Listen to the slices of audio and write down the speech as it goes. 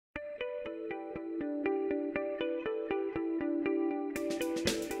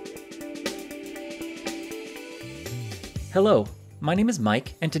Hello, my name is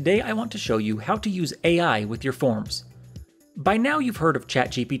Mike, and today I want to show you how to use AI with your forms. By now you've heard of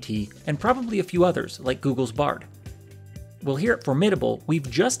ChatGPT and probably a few others like Google's Bard. Well, here at Formidable, we've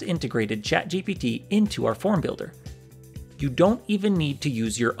just integrated ChatGPT into our form builder. You don't even need to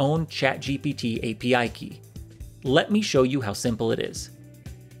use your own ChatGPT API key. Let me show you how simple it is.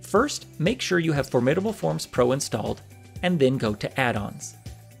 First, make sure you have Formidable Forms Pro installed, and then go to Add-ons.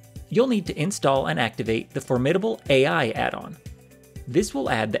 You'll need to install and activate the Formidable AI add-on. This will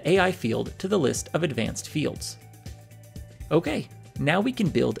add the AI field to the list of advanced fields. Okay, now we can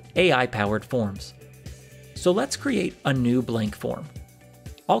build AI-powered forms. So let's create a new blank form.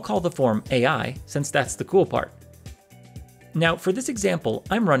 I'll call the form AI since that's the cool part. Now for this example,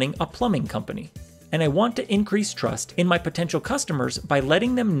 I'm running a plumbing company, and I want to increase trust in my potential customers by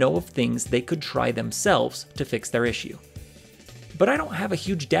letting them know of things they could try themselves to fix their issue. But I don't have a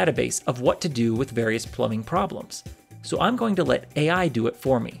huge database of what to do with various plumbing problems, so I'm going to let AI do it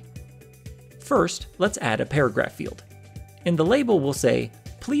for me. First, let's add a paragraph field. In the label we'll say,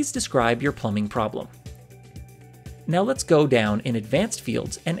 "Please describe your plumbing problem." Now let's go down in advanced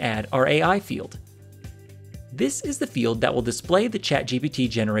fields and add our AI field. This is the field that will display the ChatGPT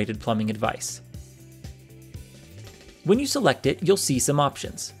generated plumbing advice. When you select it, you'll see some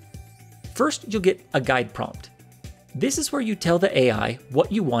options. First, you'll get a guide prompt. This is where you tell the AI what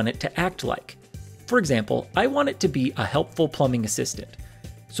you want it to act like. For example, I want it to be a helpful plumbing assistant,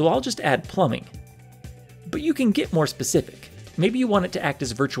 so I'll just add plumbing. But you can get more specific. Maybe you want it to act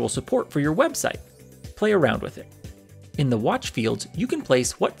as virtual support for your website. Play around with it. In the watch fields, you can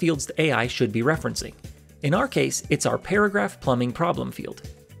place what fields the AI should be referencing. In our case, it's our paragraph plumbing problem field.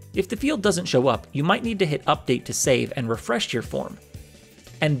 If the field doesn't show up, you might need to hit update to save and refresh your form.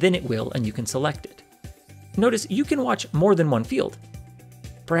 And then it will, and you can select it. Notice you can watch more than one field.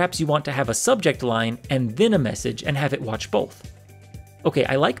 Perhaps you want to have a subject line and then a message and have it watch both. Okay,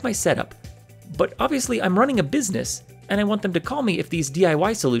 I like my setup, but obviously I'm running a business and I want them to call me if these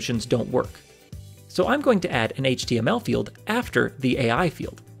DIY solutions don't work. So I'm going to add an HTML field after the AI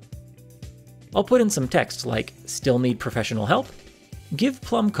field. I'll put in some text like, "Still need professional help? Give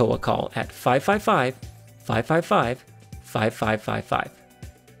Plumco a call at 555-555-5555.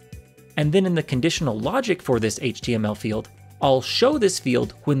 And then in the conditional logic for this HTML field, I'll show this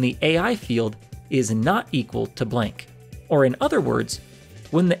field when the AI field is not equal to blank. Or in other words,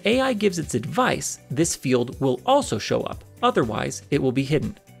 when the AI gives its advice, this field will also show up. Otherwise, it will be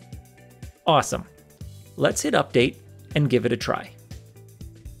hidden. Awesome. Let's hit update and give it a try.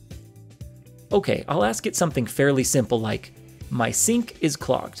 Okay, I'll ask it something fairly simple like, "My sink is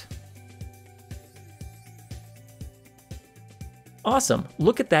clogged." Awesome,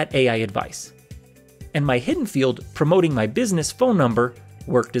 look at that AI advice. And my hidden field promoting my business phone number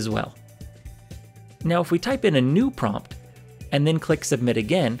worked as well. Now if we type in a new prompt and then click submit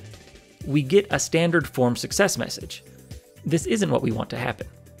again, we get a standard form success message. This isn't what we want to happen.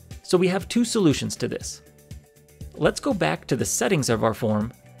 So we have two solutions to this. Let's go back to the settings of our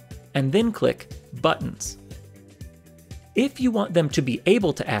form and then click buttons. If you want them to be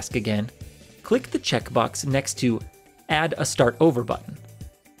able to ask again, click the checkbox next to Add a Start Over button.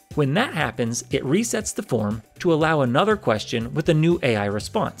 When that happens, it resets the form to allow another question with a new AI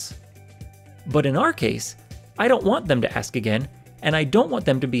response. But in our case, I don't want them to ask again, and I don't want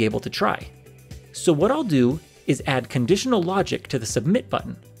them to be able to try. So what I'll do is add conditional logic to the Submit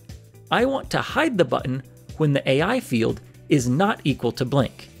button. I want to hide the button when the AI field is not equal to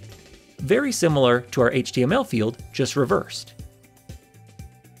blank. Very similar to our HTML field, just reversed.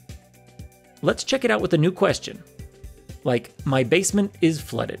 Let's check it out with a new question. Like, "My basement is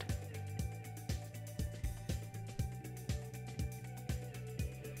flooded."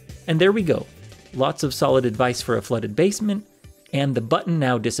 And there we go. Lots of solid advice for a flooded basement, and the button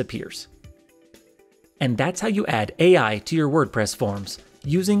now disappears. And that's how you add AI to your WordPress forms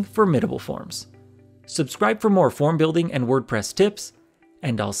using Formidable Forms. Subscribe for more form building and WordPress tips,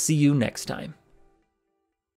 and I'll see you next time.